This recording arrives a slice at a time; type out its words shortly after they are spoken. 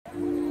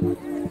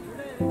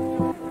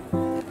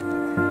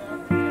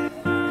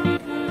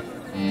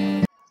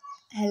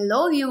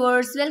Hello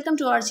viewers, welcome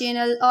to our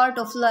channel Art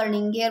of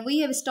Learning. Here we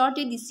have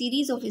started the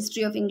series of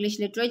History of English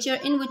Literature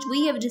in which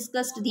we have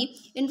discussed the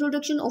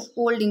introduction of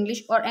Old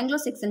English or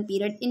Anglo-Saxon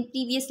period in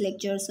previous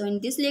lectures. So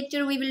in this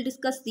lecture we will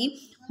discuss the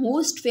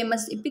most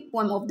famous epic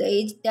poem of the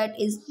age, that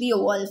is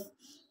Beowulf.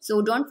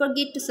 So don't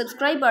forget to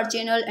subscribe our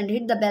channel and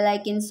hit the bell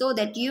icon so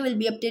that you will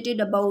be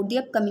updated about the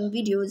upcoming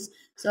videos.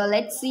 So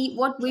let's see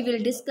what we will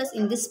discuss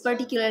in this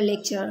particular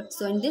lecture.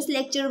 So in this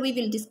lecture we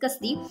will discuss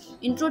the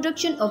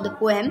introduction of the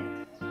poem,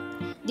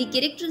 the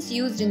characters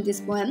used in this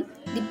poem,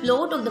 the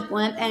plot of the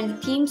poem and the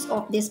themes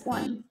of this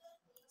poem.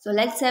 So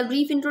let's have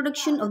brief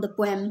introduction of the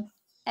poem.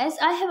 As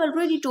I have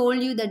already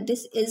told you that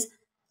this is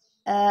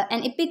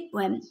an epic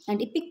poem. An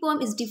epic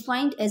poem is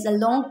defined as a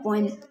long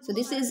poem. So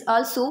this is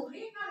also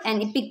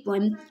an epic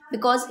poem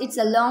because it's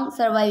a long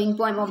surviving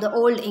poem of the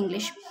Old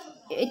English.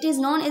 It is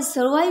known as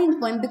surviving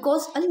poem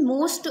because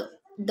almost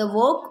the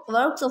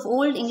works of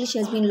Old English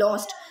has been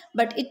lost,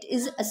 but it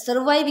is a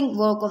surviving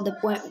work of the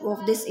poem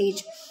of this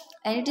age,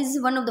 and it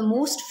is one of the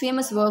most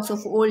famous works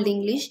of Old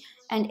English,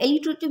 and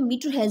alliterative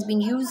meter has been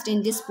used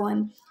in this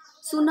poem.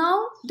 So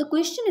now the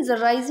question is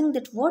arising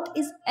that what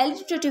is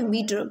alliterative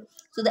meter?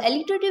 So the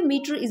alliterative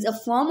meter is a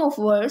form of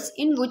verse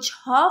in which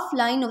half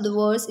line of the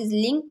verse is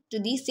linked to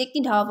the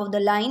second half of the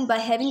line by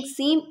having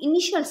same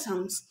initial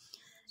sounds.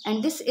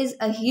 And this is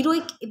a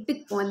heroic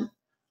epic poem.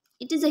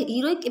 It is a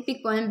heroic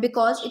epic poem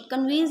because it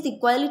conveys the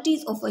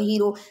qualities of a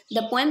hero.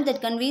 The poem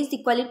that conveys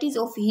the qualities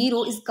of a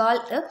hero is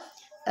called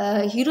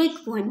a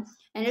heroic poem,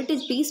 and it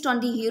is based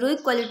on the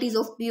heroic qualities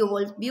of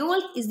Beowulf.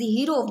 Beowulf is the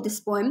hero of this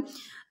poem,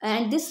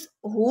 and this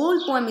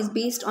whole poem is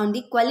based on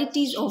the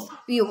qualities of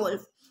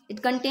Beowulf.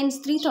 It contains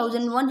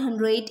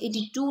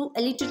 3182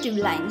 alliterative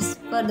lines.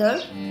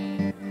 Further,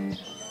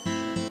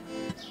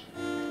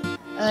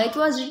 it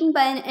was written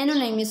by an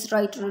anonymous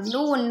writer.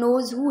 No one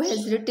knows who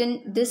has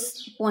written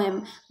this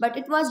poem, but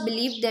it was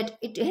believed that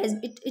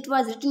it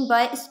was written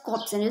by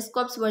Scots, and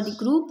Scots were the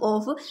group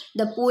of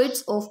the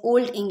poets of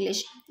Old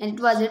English, and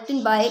it was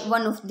written by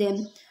one of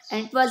them.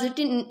 And it was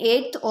written in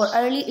 8th or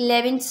early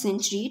 11th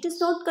century. It is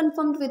not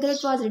confirmed whether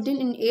it was written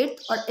in 8th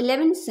or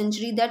 11th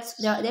century.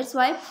 That's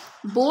why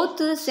both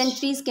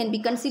centuries can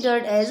be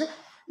considered as.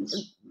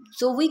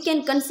 So we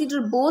can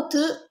consider both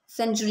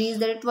centuries,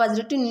 that it was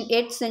written in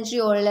 8th century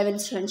or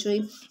 11th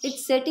century.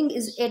 Its setting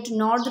is at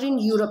northern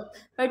Europe,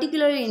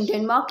 particularly in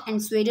Denmark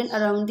and Sweden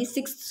around the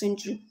 6th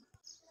century.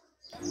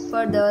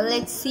 Further,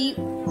 let's see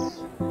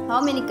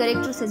how many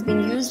characters has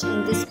been used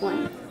in this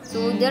poem.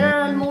 So there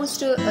are almost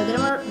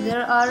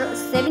there are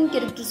 7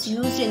 characters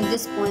used in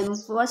this poem.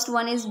 First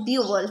one is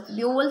Beowulf.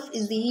 Beowulf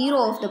is the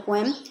hero of the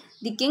poem.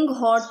 The king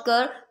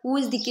Hrothgar, who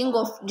is the king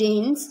of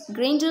Danes.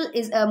 Grendel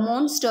is a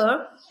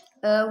monster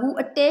who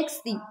attacks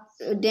the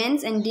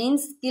Danes, and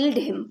Danes killed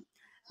him.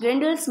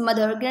 Grendel's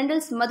mother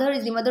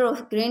is the mother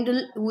of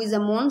Grendel, who is a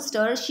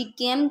monster. She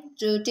came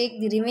to take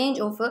the revenge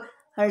of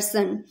her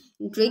son.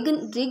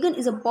 Dragon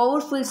is a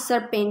powerful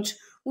serpent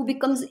who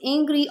becomes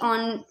angry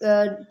on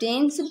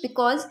Danes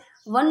because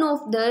one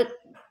of the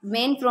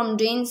men from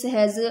Danes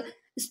has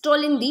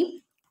stolen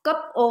the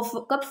cup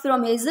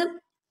from his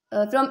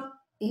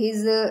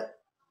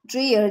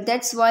treasure.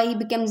 That's why he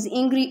becomes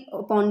angry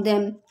upon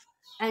them.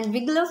 And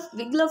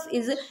Wiglaf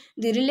is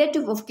the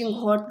relative of King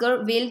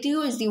Hrothgar.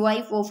 Veiltio is the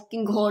wife of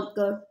King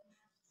Hrothgar.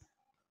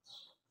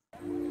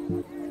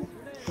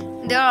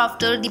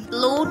 Thereafter, the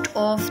plot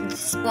of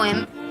this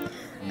poem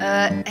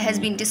has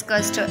been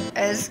discussed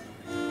as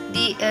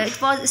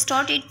it was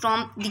started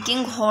from the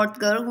King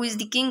Hrothgar, who is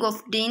the king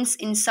of Danes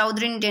in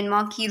southern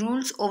Denmark. He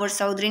rules over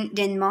southern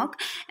Denmark,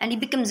 and he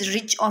becomes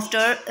rich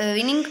after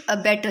winning a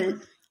battle.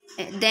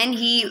 Then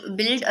he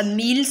built a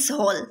meals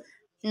hall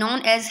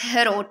known as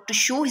Herod to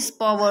show his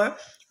power,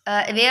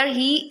 where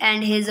he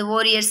and his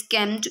warriors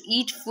came to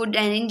eat food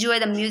and enjoy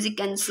the music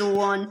and so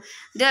on.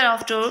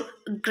 Thereafter,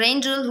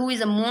 Grendel, who is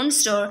a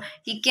monster,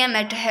 he came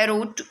at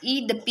Herod to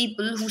eat the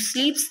people who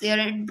sleeps there,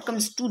 and it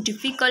becomes too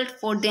difficult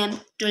for them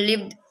to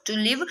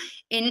live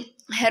in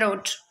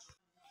Herod.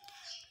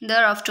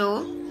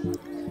 Thereafter,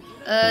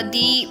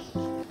 the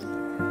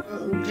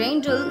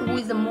Grendel, who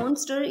is a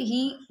monster,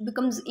 he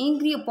becomes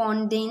angry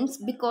upon Danes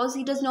because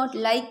he does not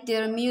like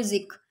their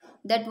music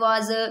that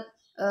was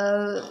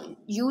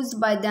used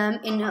by them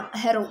in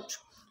Herod.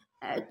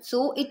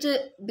 So it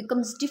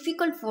becomes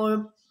difficult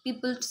for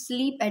people to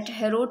sleep at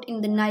Herod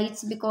in the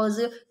nights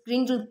because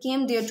Grendel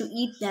came there to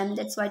eat them.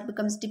 That's why it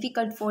becomes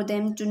difficult for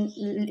them to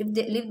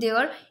live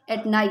there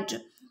at night.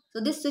 So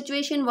this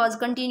situation was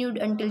continued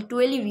until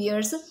 12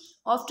 years.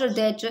 After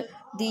that,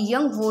 the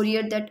young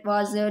warrior that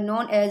was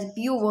known as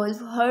Beowulf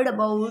heard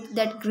about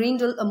that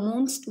Grendel,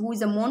 who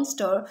is a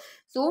monster.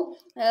 So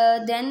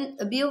then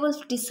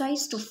Beowulf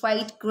decides to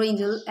fight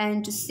Grendel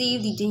and to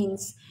save the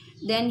Danes.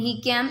 Then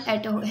he came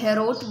at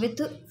Herod with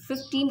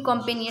 15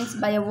 companions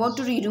by a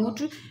watery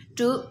route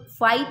to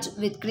fight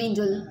with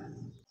Grendel.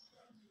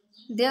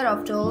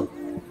 Thereafter,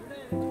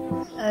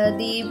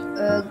 the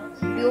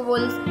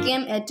Beowulf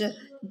came at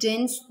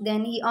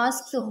Then he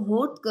asks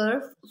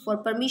Hrothgar for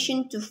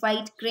permission to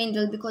fight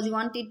Grendel because he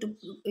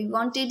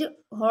wanted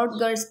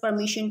Hrothgar's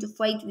permission to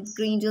fight with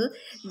Grendel.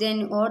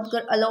 Then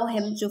Hrothgar allow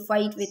him to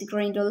fight with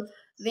Grendel.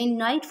 When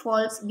night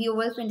falls,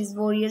 Beowulf and his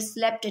warriors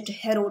slept at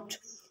Heorot,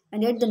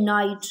 and at the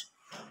night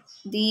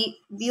the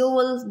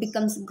Beowulf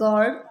becomes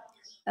guard,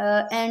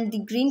 and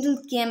the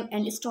Grendel came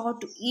and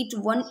start to eat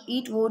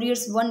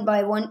warriors one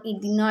by one in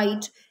the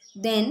night.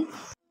 Then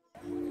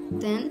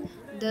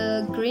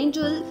the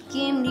Grendel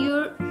came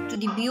near to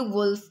the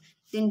Beowulf.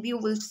 Then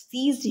Beowulf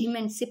seized him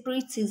and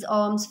separates his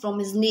arms from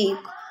his neck.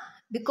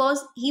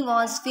 Because he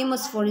was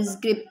famous for his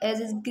grip, as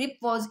his grip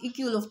was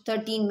equal of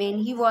 13 men.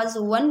 He was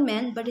one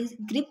man, but his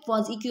grip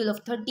was equal of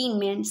 13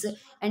 men,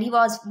 and he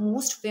was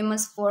most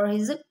famous for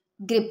his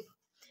grip.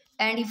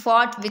 And he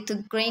fought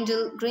with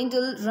Grendel.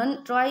 Grendel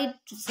tried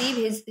to save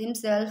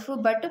himself,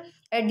 but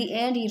at the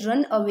end he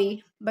ran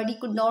away, but he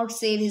could not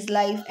save his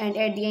life, and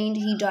at the end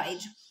he died.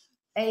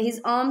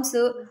 His arms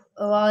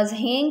was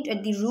hanged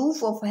at the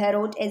roof of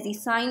Herod as a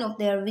sign of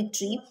their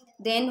victory.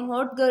 Then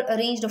Hrothgar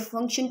arranged a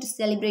function to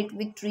celebrate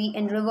victory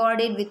and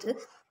rewarded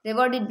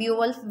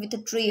Beowulf with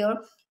a treasure.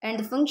 And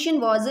the function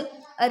was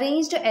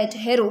arranged at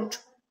Herod,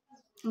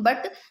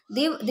 but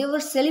they were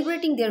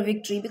celebrating their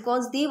victory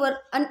because they were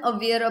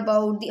unaware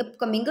about the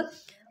upcoming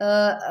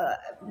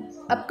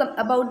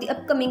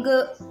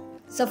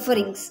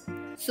sufferings.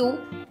 So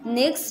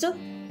next,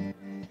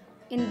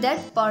 in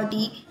that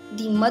party,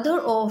 the mother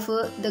of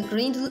the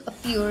Grendel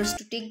appears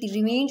to take the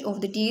revenge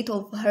of the death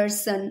of her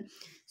son.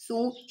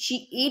 So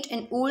she ate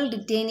an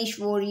old Danish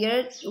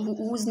warrior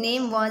whose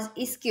name was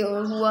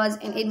Iskir, who was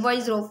an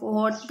advisor of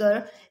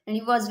Hrothgar, and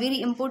he was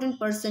very important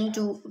person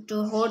to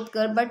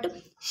Hrothgar, but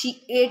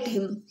she ate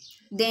him.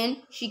 Then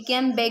she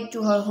came back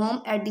to her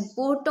home at the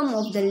bottom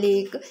of the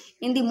lake.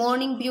 In the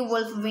morning,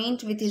 Beowulf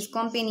went with his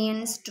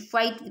companions to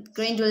fight with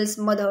Grendel's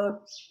mother.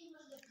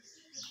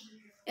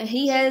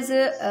 He has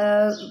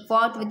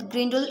fought with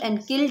Grendel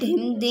and killed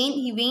him. Then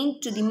he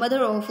went to the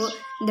mother of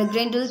the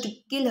Grendel to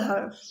kill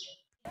her.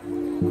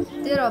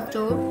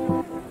 Thereafter,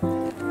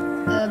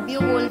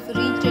 Beowulf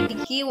reached at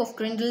the cave of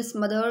Grendel's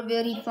mother,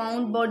 where he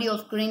found body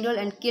of Grendel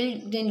and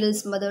killed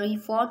Grendel's mother. He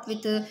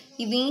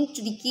went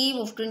to the cave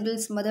of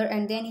Grendel's mother,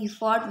 and then he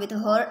fought with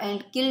her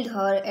and killed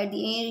her. At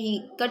the end,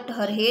 he cut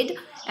her head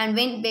and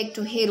went back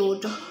to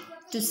Herod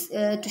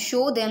to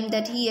show them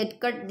that he had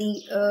cut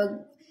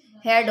the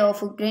head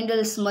of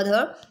Grendel's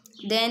mother.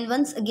 Then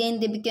once again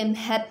they became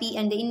happy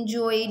and they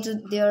enjoyed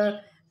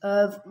their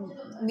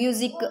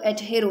music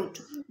at Herod.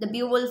 The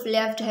Beowulf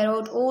left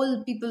Herod.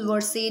 All people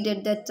were sad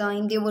at that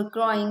time. They were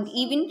crying.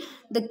 Even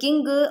the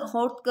king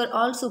Hrothgar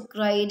also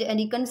cried, and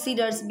he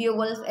considers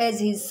Beowulf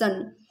as his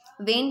son.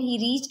 When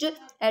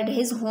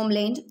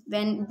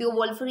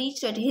Beowulf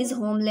reached at his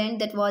homeland,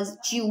 that was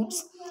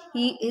Jude's,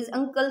 his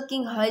uncle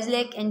King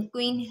Hygelak and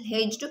Queen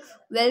Heged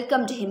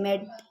welcomed him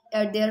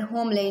at their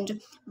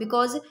homeland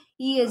because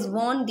he has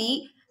won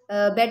the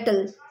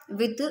battle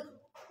with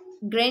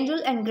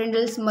Grendel and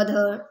Grendel's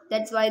mother.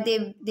 That's why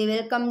they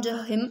welcomed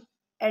him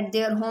at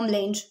their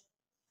homeland.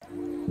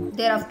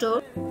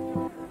 Thereafter,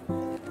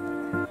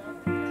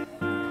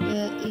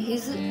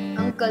 his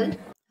uncle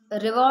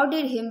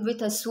rewarded him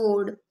with a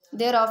sword.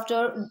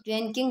 Thereafter,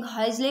 when King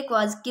Hygelak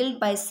was killed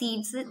by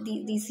seeds,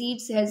 the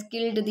seeds has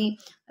killed the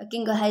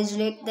King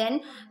Hygelak.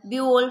 Then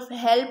Beowulf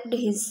helped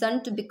his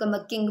son to become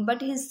a king,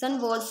 but his son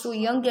was so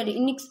young and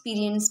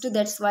inexperienced.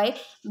 That's why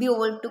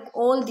Beowulf took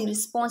all the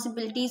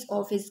responsibilities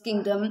of his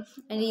kingdom,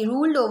 and he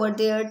ruled over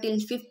there till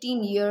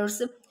 15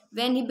 years.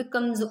 When he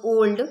becomes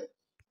old,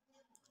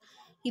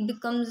 he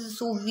becomes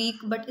so weak,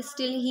 but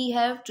still he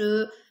have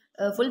to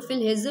fulfill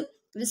his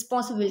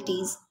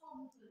responsibilities.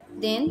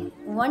 Then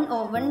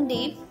one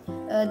day,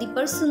 the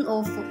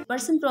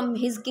person from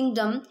his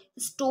kingdom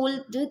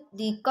stole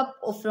the cup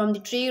from the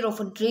tray of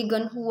a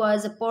dragon who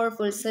was a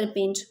powerful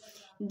serpent.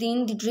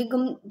 Then the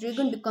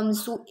dragon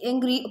becomes so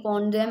angry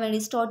upon them and he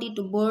started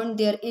to burn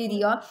their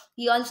area.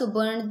 He also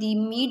burned the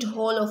mead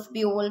hall of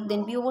Beowulf.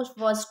 Then Beowulf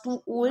was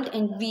too old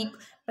and weak,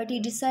 but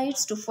he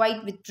decides to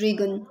fight with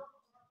dragon.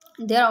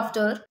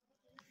 Thereafter,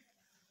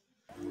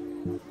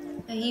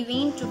 he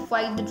went to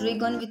fight the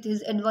dragon with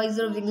his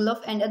advisor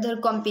Wiglaf and other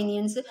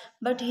companions,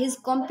 but his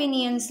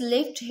companions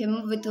left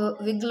him without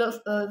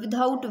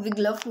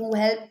Wiglaf, who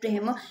helped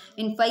him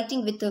in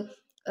fighting with the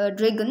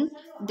dragon.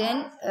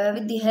 Then,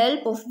 with the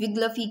help of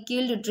Wiglaf, he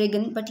killed the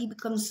dragon, but he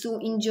becomes so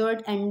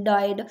injured and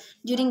died.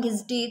 During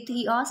his death,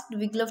 he asked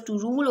Wiglaf to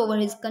rule over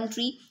his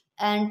country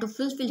and to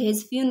fulfill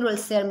his funeral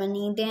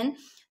ceremony. Then,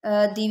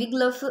 the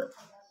Wiglaf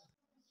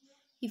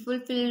he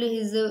fulfilled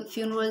his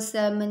funeral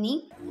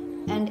ceremony,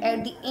 and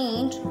at the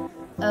end,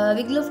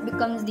 Wiglaf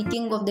becomes the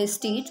king of the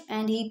state,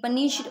 and he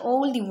punished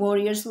all the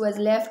warriors who has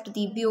left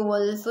the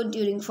Beowulf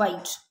during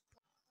fight.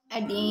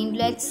 At the end,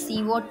 let's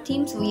see what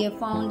themes we have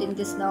found in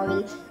this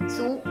novel.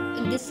 So,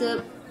 in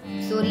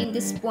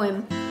this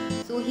poem,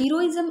 so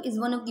heroism is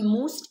one of the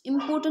most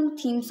important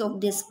themes of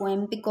this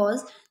poem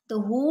because the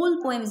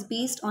whole poem is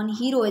based on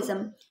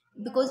heroism.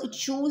 because it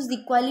shows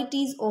the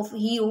qualities of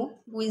hero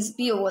who is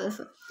Beowulf.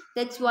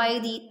 That's why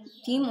the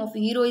theme of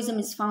heroism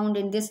is found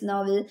in this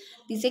novel.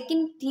 The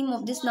second theme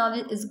of this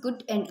novel is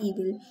good and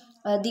evil.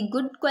 The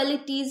good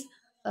qualities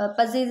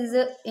possesses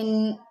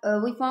in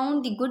we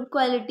found the good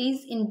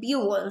qualities in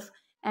Beowulf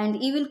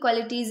and evil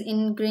qualities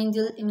in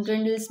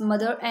Grendel's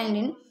mother and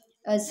in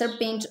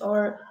serpent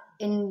or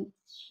in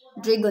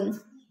dragon.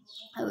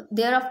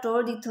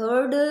 Thereafter, the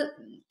third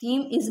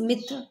theme is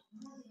myth.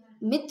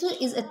 Myth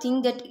is a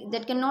thing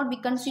that cannot be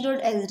considered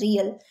as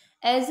real,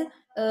 as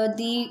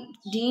the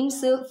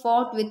Danes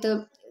fought with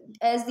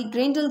as the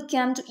Grendel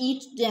came to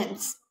eat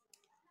Danes,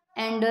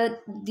 and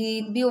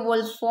the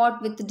Beowulf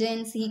fought with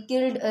Danes. He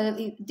killed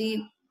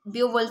the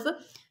Beowulf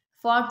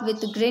fought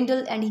with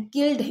Grendel and he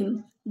killed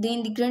him.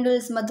 Then the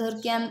Grendel's mother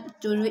came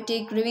to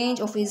take revenge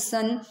of his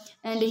son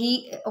and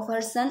he of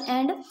her son,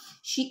 and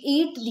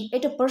she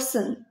ate a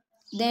person.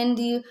 Then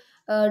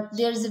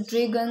there's a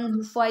dragon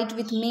who fight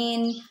with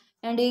men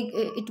and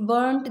it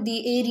burnt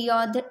the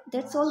area.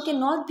 That's all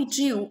cannot be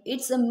true.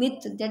 It's a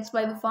myth. That's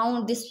why we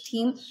found this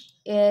theme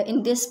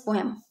in this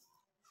poem.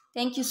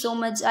 Thank you so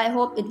much. I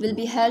hope it will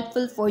be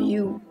helpful for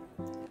you.